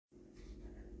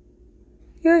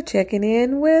You're checking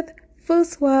in with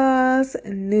Fuswa's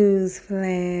News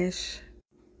Flash.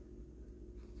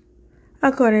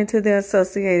 According to the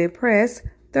Associated Press,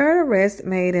 third arrest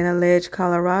made in alleged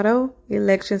Colorado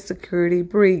election security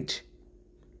breach.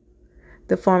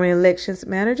 The former elections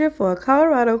manager for a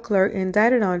Colorado clerk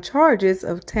indicted on charges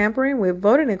of tampering with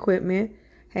voting equipment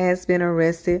has been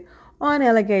arrested on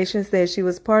allegations that she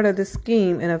was part of the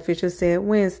scheme, an official said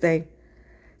Wednesday.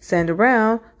 Sandra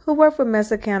Brown, who worked for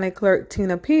Mesa County Clerk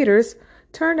Tina Peters,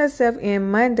 turned herself in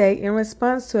Monday in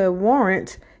response to a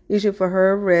warrant issued for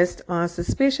her arrest on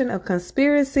suspicion of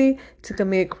conspiracy to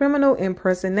commit criminal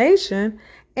impersonation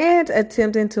and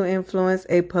attempting to influence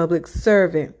a public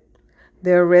servant.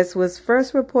 The arrest was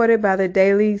first reported by the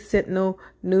Daily Sentinel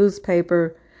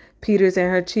newspaper. Peters and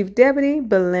her chief deputy,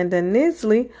 Belinda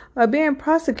Nisley, are being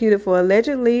prosecuted for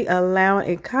allegedly allowing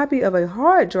a copy of a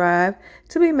hard drive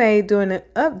to be made during an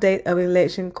update of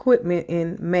election equipment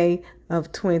in May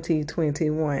of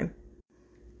 2021.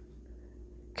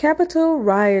 Capitol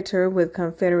rioter with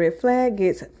Confederate flag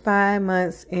gets 5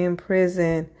 months in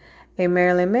prison. A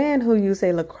Maryland man who used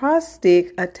a lacrosse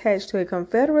stick attached to a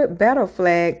Confederate battle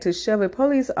flag to shove a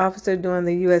police officer during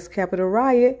the U.S. Capitol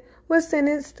riot was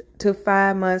sentenced to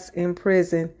 5 months in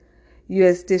prison.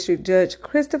 U.S. District Judge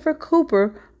Christopher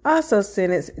Cooper also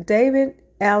sentenced David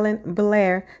Allen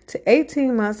Blair to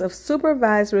 18 months of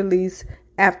supervised release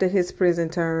after his prison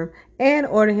term and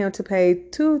ordered him to pay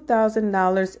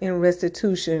 $2,000 in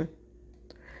restitution.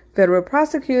 Federal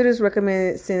prosecutors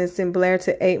recommended sentencing Blair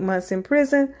to 8 months in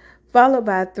prison, followed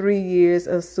by 3 years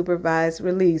of supervised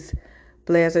release.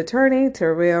 Blair's attorney,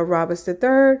 Terrell Roberts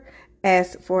III,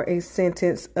 asked for a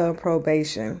sentence of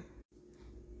probation.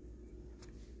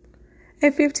 A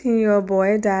 15-year-old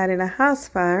boy died in a house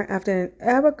fire after an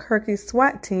Albuquerque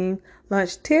SWAT team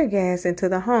launched tear gas into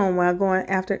the home while going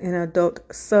after an adult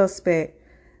suspect.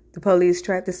 The police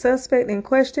tracked the suspect in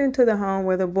question to the home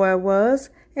where the boy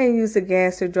was and used the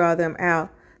gas to draw them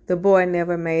out. The boy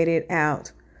never made it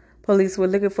out. Police were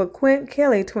looking for Quint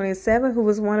Kelly, 27, who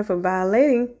was wanted for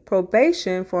violating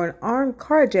probation for an armed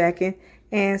carjacking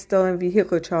and stolen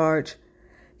vehicle charge.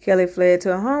 Kelly fled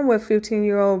to a home where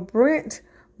 15-year-old Brent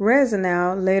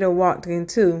Reznau later walked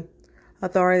into.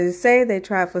 Authorities say they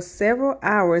tried for several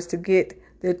hours to get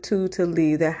the two to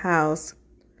leave the house.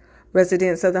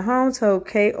 Residents of the home told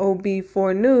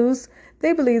KOB4 News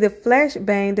they believe the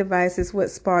flashbang device is what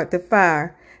sparked the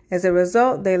fire. As a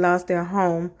result, they lost their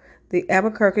home. The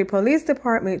Albuquerque Police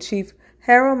Department Chief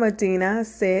Harold Medina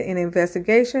said an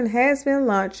investigation has been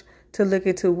launched to look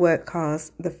into what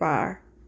caused the fire.